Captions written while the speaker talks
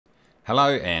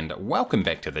Hello and welcome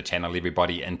back to the channel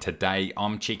everybody, and today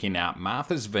I'm checking out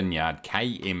Martha's Vineyard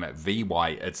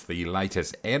KMVY. It's the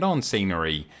latest add-on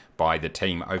scenery by the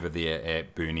team over there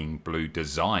at Burning Blue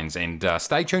Designs, and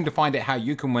stay tuned to find out how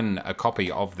you can win a copy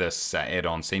of this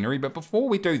add-on scenery. But before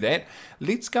we do that,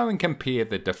 let's go and compare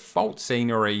the default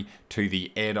scenery to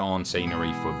the add-on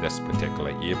scenery for this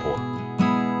particular airport.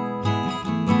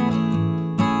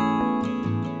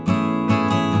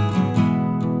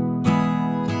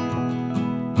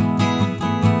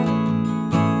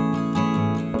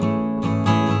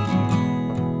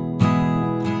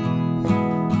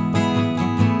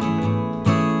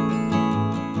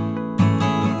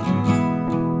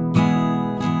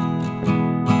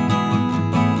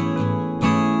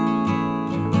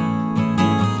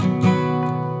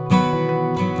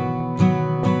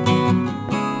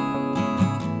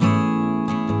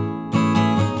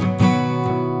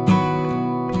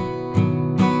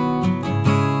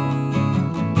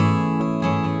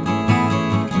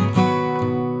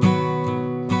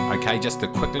 Okay, just a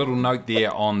quick little note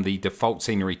there on the default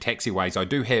scenery taxiways. I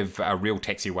do have Real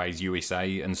Taxiways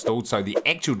USA installed, so the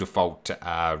actual default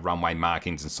runway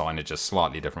markings and signage are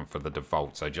slightly different for the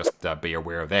default, so just be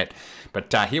aware of that.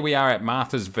 But here we are at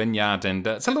Martha's Vineyard, and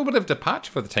it's a little bit of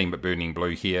departure for the team at Burning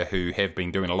Blue here, who have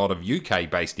been doing a lot of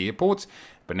UK-based airports,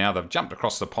 but now they've jumped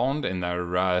across the pond and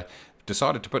they're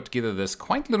decided to put together this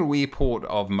quaint little airport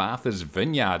of Martha's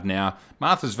Vineyard. Now,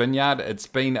 Martha's Vineyard, it's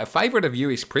been a favourite of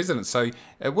US presidents, so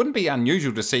it wouldn't be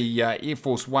unusual to see Air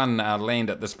Force One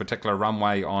land at this particular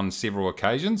runway on several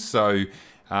occasions, so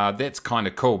that's kind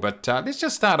of cool. But let's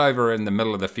just start over in the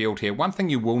middle of the field here. One thing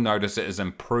you will notice is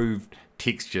improved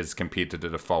textures compared to the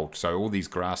default. So all these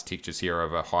grass textures here are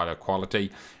of a higher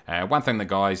quality. One thing the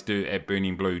guys do at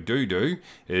Burning Blue do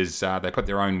is they put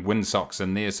their own windsocks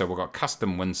in there. So we've got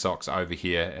custom windsocks over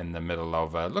here in the middle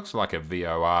of looks like a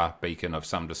VOR beacon of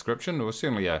some description, or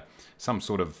certainly some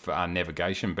sort of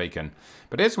navigation beacon.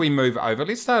 But as we move over,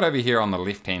 let's start over here on the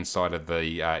left hand side of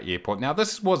the airport. Now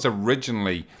this was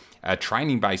originally a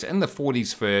training base in the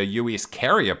 40s for US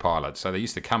carrier pilots. So they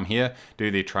used to come here, do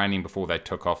their training before they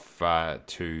took off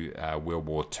to World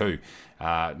War II.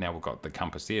 Now we've got the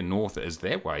compass there. North is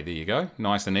that way. There you go.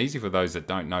 Nice and easy for those that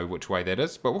don't know which way that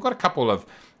is. But we've got a couple of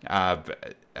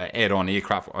add-on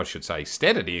aircraft, I should say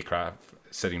standard aircraft,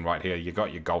 sitting right here. You've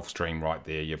got your Gulfstream right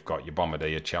there. You've got your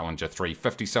Bombardier Challenger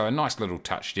 350. So a nice little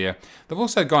touch there. They've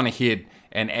also gone ahead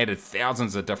and added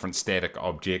thousands of different static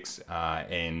objects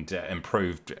and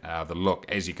improved the look,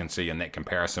 as you can see in that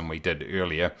comparison we did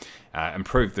earlier.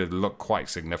 Improved the look quite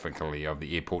significantly of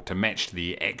the airport to match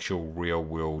the actual real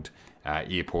world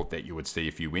airport that you would see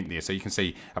if you went there. So you can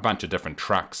see a bunch of different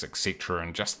trucks, etc.,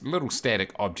 and just little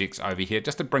static objects over here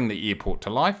just to bring the airport to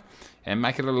life and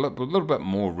make it a little bit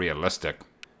more realistic.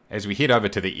 As we head over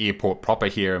to the airport proper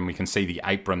here, and we can see the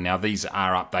apron. Now these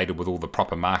are updated with all the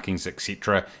proper markings,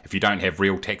 etc. If you don't have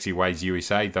Real Taxiways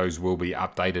USA, those will be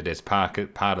updated as part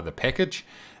of the package.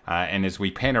 And as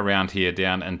we pan around here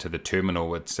down into the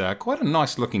terminal, it's quite a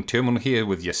nice looking terminal here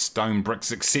with your stone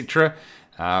bricks, etc.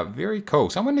 Very cool.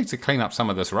 Someone needs to clean up some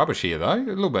of this rubbish here though,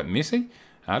 a little bit messy.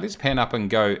 Let's pan up and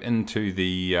go into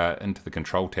the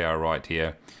control tower right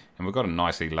here. And we've got a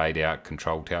nicely laid out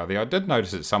control tower there. I did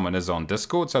notice that someone is on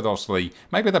Discord, so obviously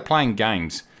maybe they're playing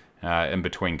games in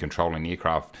between controlling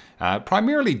aircraft.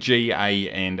 Primarily GA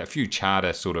and a few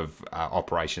charter sort of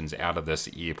operations out of this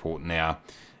airport now.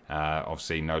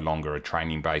 Obviously no longer a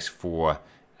training base for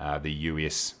the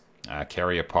US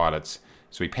carrier pilots.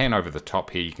 So we pan over the top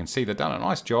here. You can see they've done a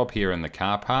nice job here in the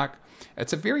car park.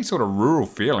 It's a very sort of rural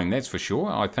feeling, that's for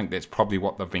sure. I think that's probably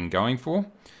what they've been going for.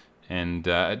 And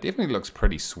it definitely looks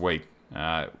pretty sweet.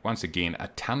 Once again, a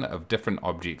ton of different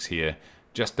objects here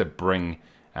just to bring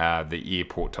the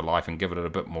airport to life and give it a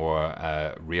bit more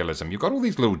realism. You've got all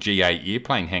these little GA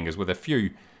airplane hangars with a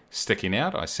few sticking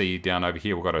out. I see down over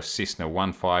here we've got a Cessna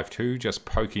 152 just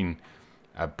poking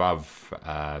above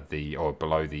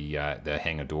below the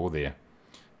hangar door there.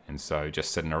 And so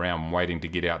just sitting around waiting to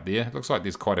get out there. It looks like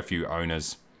there's quite a few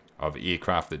owners of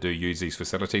aircraft that do use these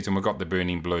facilities, and we've got the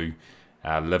Burning Blue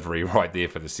livery right there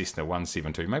for the Cessna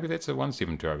 172. Maybe that's a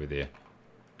 172 over there.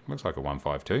 Looks like a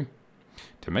 152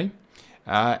 to me.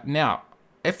 Now,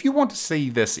 if you want to see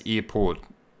this airport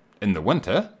in the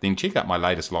winter, then check out my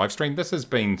latest live stream. This has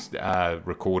been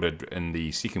recorded in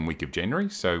the second week of January,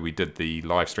 so we did the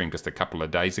live stream just a couple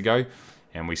of days ago,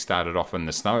 and we started off in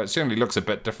the snow. It certainly looks a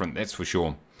bit different, that's for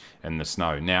sure, in the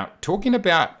snow. Now, talking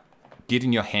about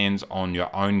getting your hands on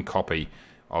your own copy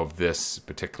of this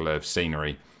particular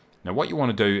scenery, Now what you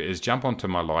want to do is jump onto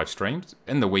my live streams.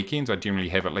 In the weekends I generally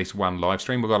have at least one live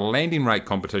stream. We've got a landing rate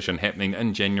competition happening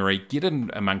in January. Get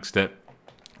in amongst it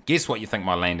Guess what you think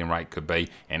my landing rate could be,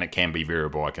 and it can be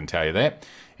variable, I can tell you that.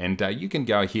 And you can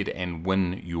go ahead and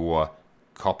win your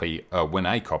copy, win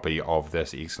a copy of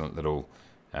this excellent little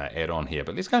add-on here.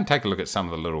 But let's go and take a look at some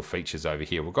of the little features over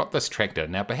here. We've got this tractor.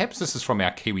 Now, perhaps this is from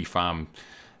our Kiwi farm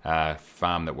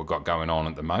that we've got going on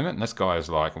at the moment. And this guy is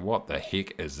like, what the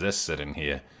heck is this sitting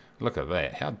here? Look at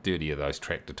that. How dirty are those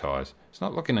tractor tires? It's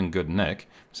not looking in good nick.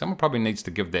 Someone probably needs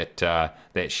to give that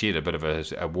that shed a bit of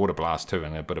a water blast too,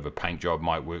 and a bit of a paint job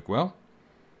might work well.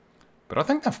 But I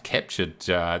think they've captured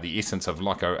the essence of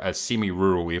like a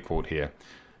semi-rural airport here.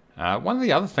 One of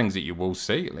the other things that you will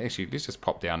see, actually, let's just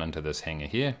pop down into this hangar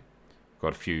here.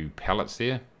 Got a few pallets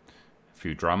there, a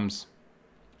few drums.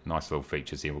 Nice little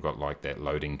features here. We've got like that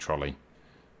loading trolley.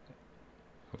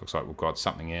 It looks like we've got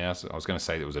something else. I was going to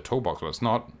say there was a toolbox, but it's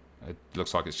not. It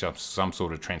looks like it's just some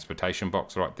sort of transportation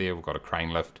box right there. We've got a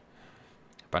crane lift.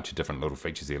 A bunch of different little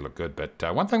features here look good. But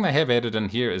one thing they have added in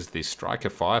here is the Striker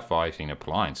firefighting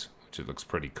appliance, which it looks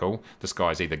pretty cool. This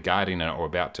guy's either guarding it or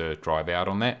about to drive out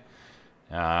on that.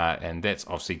 And that's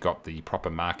obviously got the proper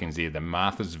markings there, the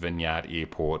Martha's Vineyard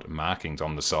Airport markings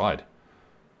on the side.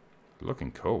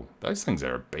 Looking cool. Those things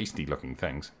are beastly looking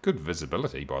things. Good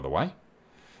visibility, by the way.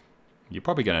 You're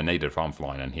probably going to need it if I'm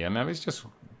flying in here. Now let's just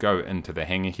go into the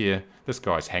hangar here. This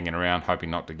guy's hanging around,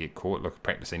 hoping not to get caught. Look,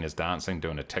 practicing his dancing,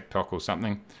 doing a TikTok or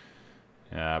something.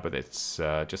 But that's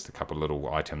just a couple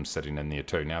little items sitting in there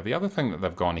too. Now the other thing that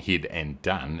they've gone ahead and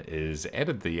done is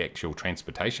added the actual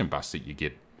transportation bus that you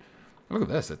get. Look at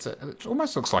this. It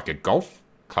almost looks like a golf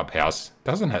clubhouse,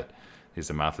 doesn't it? There's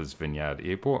the Martha's Vineyard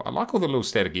Airport. I like all the little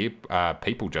static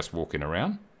people just walking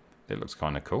around. That looks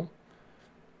kind of cool.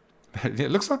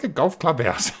 It looks like a golf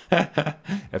clubhouse.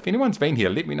 If anyone's been here,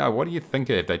 let me know. What do you think?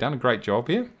 Have they done a great job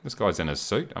here? This guy's in his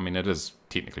suit. I mean, it is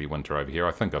technically winter over here.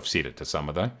 I think I've said it to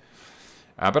summer, though.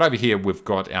 But over here, we've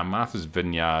got our Martha's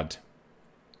Vineyard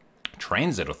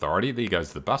Transit Authority. There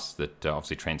goes the bus that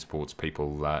obviously transports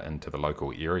people into the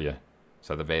local area.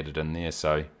 So they've added in there.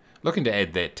 So looking to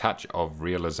add that touch of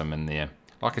realism in there.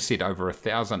 Like I said, over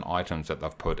 1,000 items that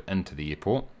they've put into the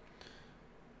airport.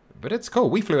 But it's cool.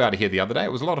 We flew out of here the other day.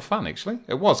 It was a lot of fun, actually.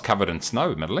 It was covered in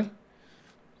snow, admittedly.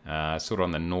 Sort of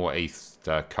on the northeast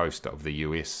coast of the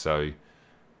US. So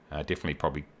definitely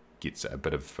probably gets a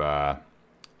bit of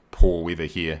poor weather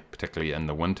here, particularly in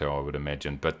the winter, I would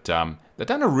imagine. But they've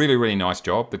done a really, really nice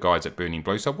job, the guys at Burning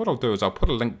Blue. So what I'll do is I'll put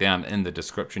a link down in the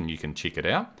description. You can check it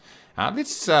out.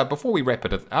 Before we wrap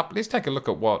it up, let's take a look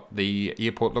at what the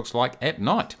airport looks like at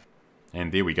night.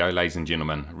 And there we go, ladies and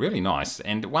gentlemen. Really nice.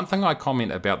 And one thing I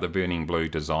comment about the Burning Blue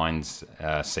Designs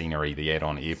scenery, the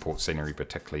add-on airport scenery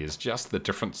particularly, is just the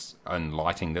difference in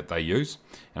lighting that they use.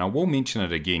 And I will mention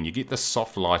it again. You get the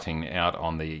soft lighting out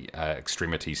on the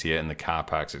extremities here in the car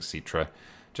parks, etc.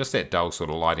 Just that dull sort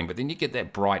of lighting. But then you get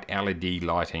that bright LED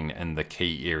lighting in the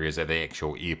key areas of the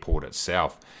actual airport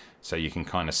itself. So you can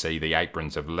kind of see the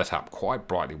aprons have lit up quite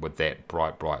brightly with that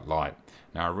bright light.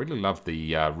 Now, I really love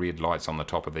the red lights on the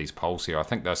top of these poles here. I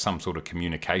think they're some sort of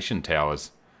communication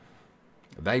towers.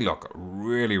 They look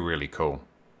really, really cool.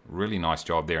 Really nice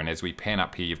job there. And as we pan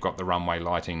up here, you've got the runway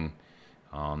lighting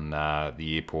on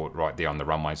the airport, right there on the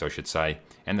runways, I should say.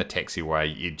 And the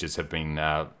taxiway edges have been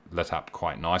lit up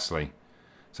quite nicely.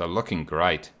 So looking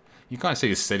great. You kind of see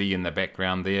the city in the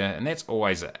background there, and that's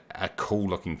always a cool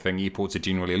looking thing. Airports are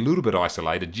generally a little bit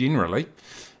isolated, generally.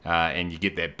 And you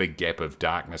get that big gap of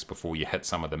darkness before you hit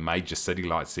some of the major city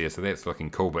lights there, so that's looking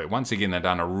cool. But once again, they've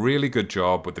done a really good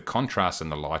job with the contrast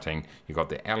and the lighting. You've got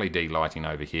the LED lighting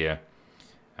over here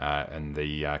in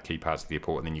the key parts of the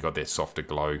airport, and then you've got that softer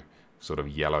glow, sort of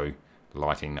yellow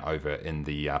lighting over in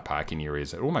the parking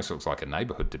areas. It almost looks like a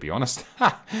neighborhood, to be honest.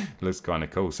 Looks kind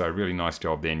of cool. So really nice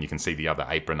job there, and you can see the other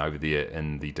apron over there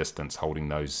in the distance holding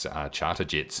those charter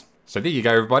jets. So there you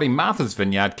go, everybody. Martha's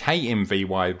Vineyard,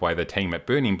 KMVY by the team at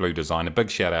Burning Blue Design. A big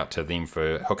shout out to them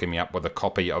for hooking me up with a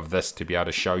copy of this to be able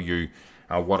to show you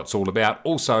what it's all about.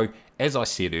 Also, as I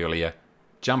said earlier,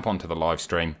 jump onto the live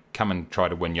stream, come and try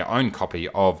to win your own copy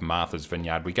of Martha's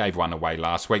Vineyard. We gave one away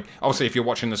last week. Obviously, if you're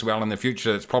watching this well in the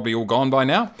future, it's probably all gone by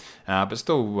now. But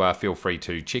still feel free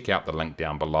to check out the link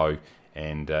down below.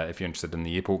 And if you're interested in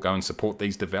the airport, go and support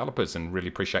these developers, and really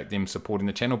appreciate them supporting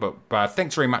the channel. But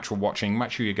thanks very much for watching.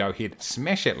 Make sure you go ahead,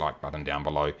 smash that like button down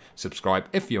below, subscribe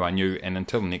if you are new, and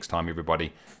until next time,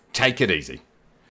 everybody, take it easy.